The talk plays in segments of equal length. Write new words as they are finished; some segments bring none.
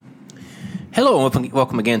Hello and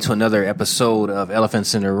welcome again to another episode of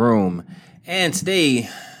Elephants in the Room. And today,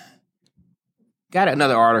 got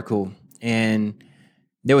another article, and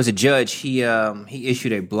there was a judge. He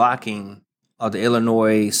issued a blocking of the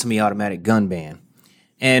Illinois semi-automatic gun ban.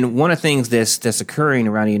 And one of the things that's occurring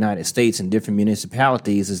around the United States in different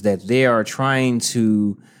municipalities is that they are trying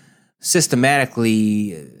to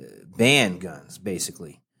systematically ban guns,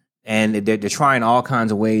 basically, and they're trying all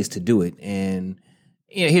kinds of ways to do it. And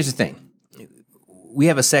here's the thing. We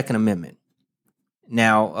have a Second Amendment.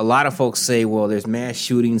 Now, a lot of folks say, well, there's mass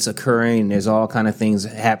shootings occurring, there's all kind of things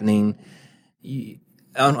happening.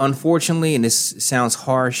 Unfortunately, and this sounds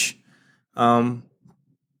harsh, you're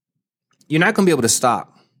not going to be able to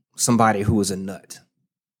stop somebody who is a nut.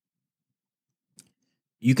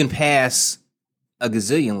 You can pass a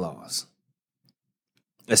gazillion laws.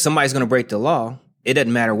 If somebody's going to break the law, it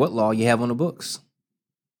doesn't matter what law you have on the books.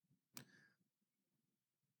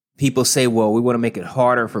 People say, well, we want to make it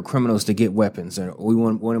harder for criminals to get weapons, or we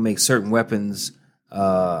want to make certain weapons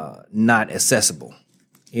not accessible.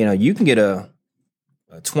 You can get a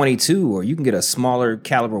 22, or you can get a smaller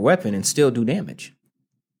caliber weapon and still do damage.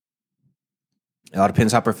 It all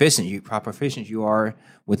depends how proficient you are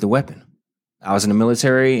with the weapon. I was in the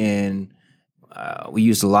military, and we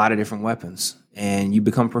used a lot of different weapons, and you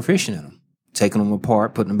become proficient in them, taking them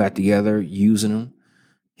apart, putting them back together, using them,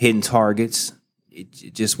 hitting targets. It's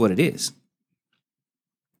just what it is.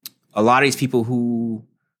 A lot of these people who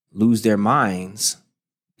lose their minds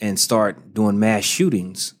and start doing mass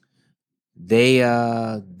shootings,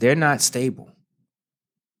 they're not stable.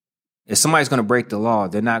 If somebody's going to break the law,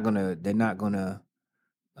 they're not going to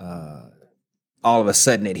all of a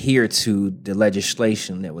sudden adhere to the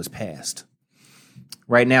legislation that was passed.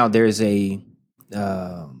 Right now, there's a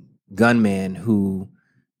gunman who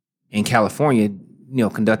in California,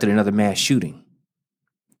 conducted another mass shooting.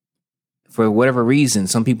 For whatever reason,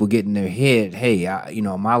 some people get in their head, hey,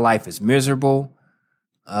 my life is miserable.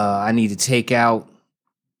 I need to take out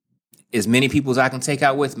as many people as I can take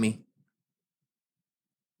out with me.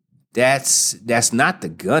 That's not the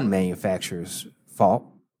gun manufacturer's fault.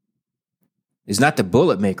 It's not the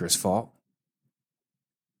bullet maker's fault.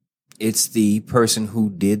 It's the person who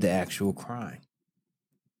did the actual crime.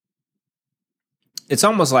 It's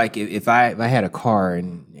almost like if I had a car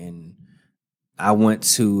and I went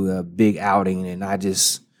to a big outing and I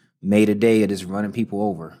just made a day of just running people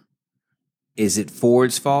over. Is it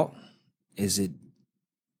Ford's fault? Is it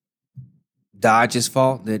Dodge's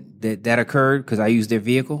fault that occurred because I used their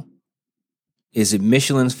vehicle? Is it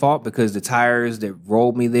Michelin's fault because the tires that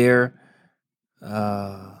rolled me there,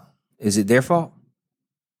 is it their fault?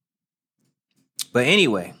 But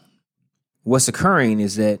anyway, what's occurring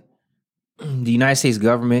is that the United States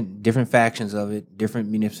government, different factions of it, different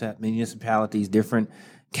municipalities, different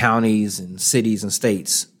counties and cities and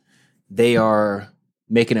states, they are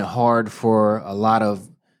making it hard for a lot of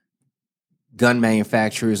gun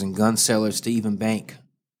manufacturers and gun sellers to even bank.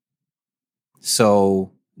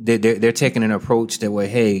 So they're taking an approach that way,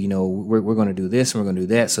 hey, we're going to do this and we're going to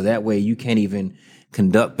do that. So that way you can't even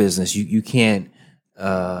conduct business. You can't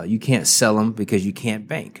sell them because you can't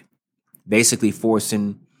bank. Basically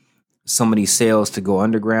forcing some of these sales to go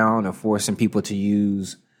underground, or forcing people to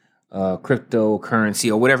use cryptocurrency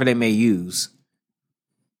or whatever they may use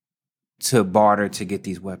to barter to get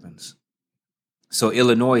these weapons. So the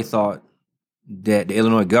Illinois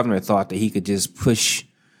governor thought that he could just push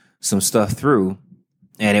some stuff through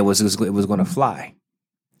and it was going to fly.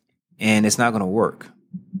 And it's not going to work.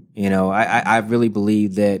 I really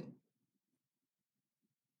believe that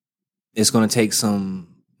it's going to take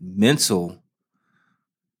some mental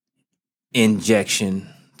injection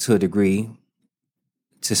to a degree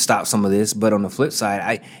to stop some of this. But on the flip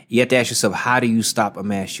side, you have to ask yourself, how do you stop a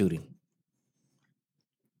mass shooting?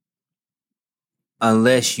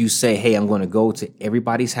 Unless you say, hey, I'm going to go to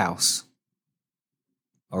everybody's house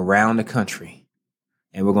around the country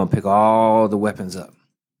and we're going to pick all the weapons up.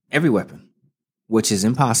 Every weapon, which is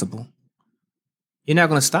impossible. You're not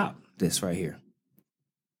going to stop this right here.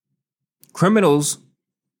 Criminals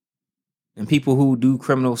and people who do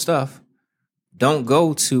criminal stuff don't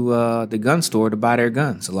go to the gun store to buy their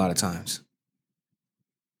guns a lot of times.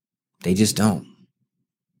 They just don't.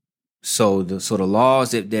 So the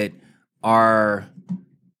laws that our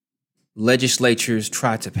legislatures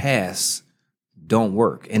try to pass don't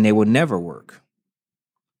work, and they will never work.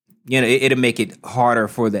 It'll make it harder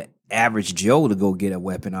for the average Joe to go get a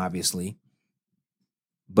weapon, obviously.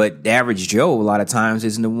 But the average Joe, a lot of times,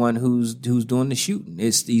 isn't the one who's doing the shooting.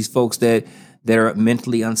 It's these folks that are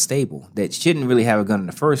mentally unstable, that shouldn't really have a gun in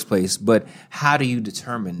the first place. But how do you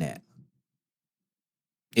determine that?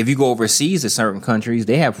 If you go overseas to certain countries,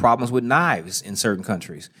 they have problems with knives in certain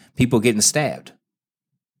countries. People getting stabbed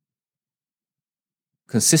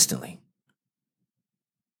consistently.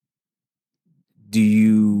 Do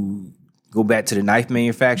you go back to the knife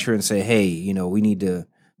manufacturer and say, hey, we need to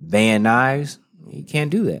ban knives? You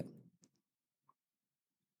can't do that.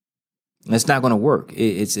 It's not going to work.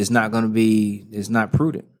 It's not going to be, it's not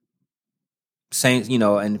prudent. Same,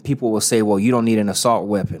 and people will say, well, you don't need an assault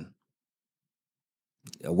weapon.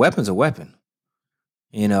 A weapon's a weapon.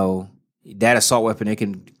 That assault weapon, it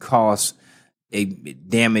can cause a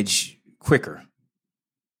damage quicker.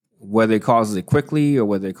 Whether it causes it quickly or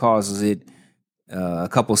whether it causes it a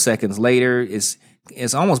couple seconds later, it's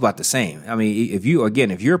almost about the same. I mean, if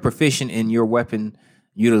you're proficient in your weapon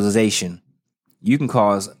utilization, you can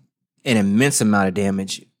cause an immense amount of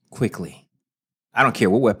damage quickly. I don't care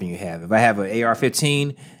what weapon you have. If I have an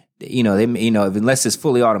AR-15, unless it's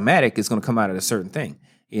fully automatic, it's going to come out of a certain thing.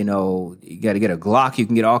 You got to get a Glock. You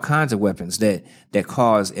can get all kinds of weapons that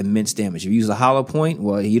cause immense damage. If you use a hollow point,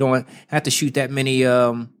 well, you don't have to shoot that many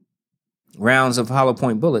rounds of hollow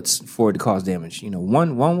point bullets for it to cause damage.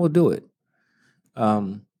 One will do it.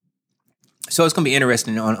 So it's going to be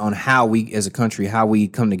interesting on how we, as a country, how we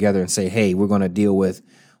come together and say, hey, we're going to deal with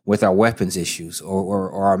our weapons issues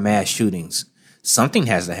or our mass shootings. Something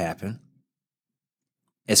has to happen.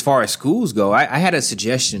 As far as schools go, I had a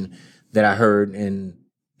suggestion that I heard, and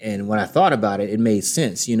when I thought about it, it made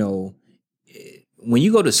sense. When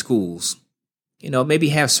you go to schools, maybe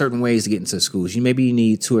have certain ways to get into schools. Maybe you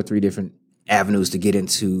need 2 or 3 different avenues to get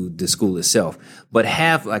into the school itself, but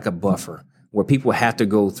have like a buffer where people have to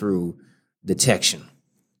go through detection.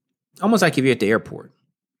 Almost like if you're at the airport.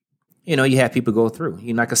 You have people go through,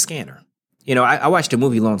 like a scanner. I watched a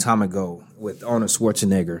movie a long time ago with Arnold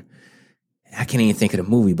Schwarzenegger. I can't even think of the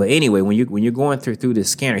movie, but anyway, when you're going through this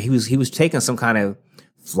scanner, he was taking some kind of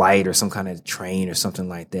flight or some kind of train or something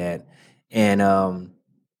like that, and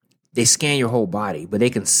they scan your whole body, but they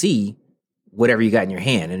can see whatever you got in your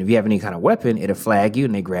hand, and if you have any kind of weapon, it'll flag you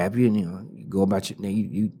and they grab you, and you go about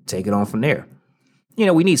you take it on from there.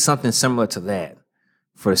 We need something similar to that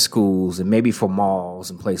for schools and maybe for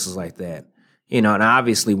malls and places like that. And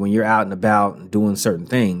obviously when you're out and about and doing certain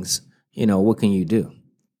things, what can you do?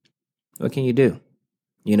 What can you do?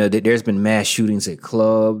 There's been mass shootings at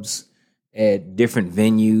clubs, at different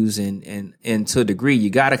venues, and to a degree, you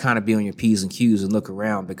got to kind of be on your P's and Q's and look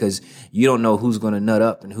around, because you don't know who's going to nut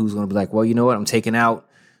up and who's going to be like, well, you know what? I'm taking out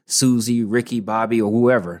Susie, Ricky, Bobby, or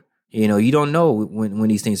whoever. You don't know when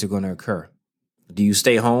these things are going to occur. Do you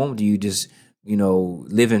stay home? Do you just,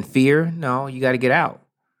 live in fear? No, you got to get out.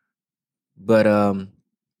 But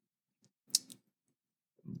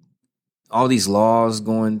all these laws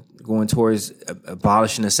going towards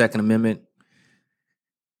abolishing the Second Amendment,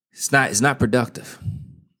 it's not productive.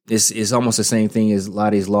 It's almost the same thing as a lot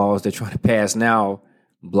of these laws they're trying to pass now,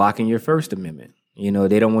 blocking your First Amendment.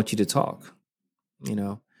 They don't want you to talk.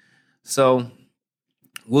 So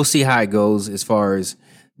we'll see how it goes as far as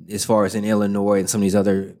in Illinois and some of these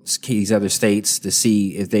other states, to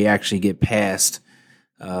see if they actually get past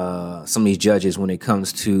some of these judges when it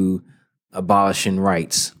comes to abolishing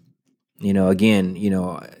rights. Again,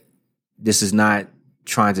 this is not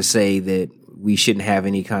trying to say that we shouldn't have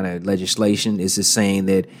any kind of legislation. It's just saying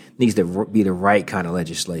that it needs to be the right kind of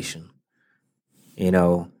legislation.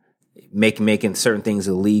 Making certain things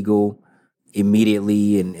illegal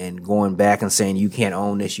immediately and going back and saying you can't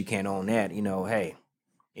own this, you can't own that. Hey,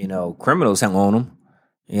 criminals don't own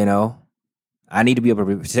them. I need to be able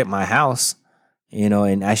to protect my house.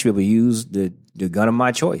 And I should be able to use the gun of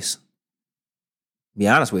my choice. Be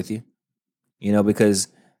honest with you. Because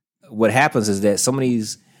what happens is that some of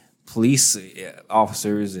these police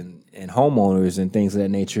officers and homeowners and things of that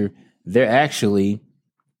nature, they're actually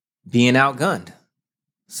being outgunned.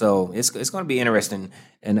 So it's going to be interesting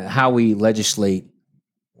in how we legislate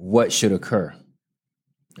what should occur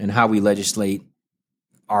and how we legislate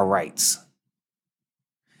our rights.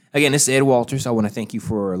 Again, this is Ed Walters. I want to thank you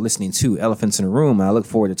for listening to Elephants in the Room. I look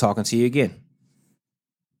forward to talking to you again.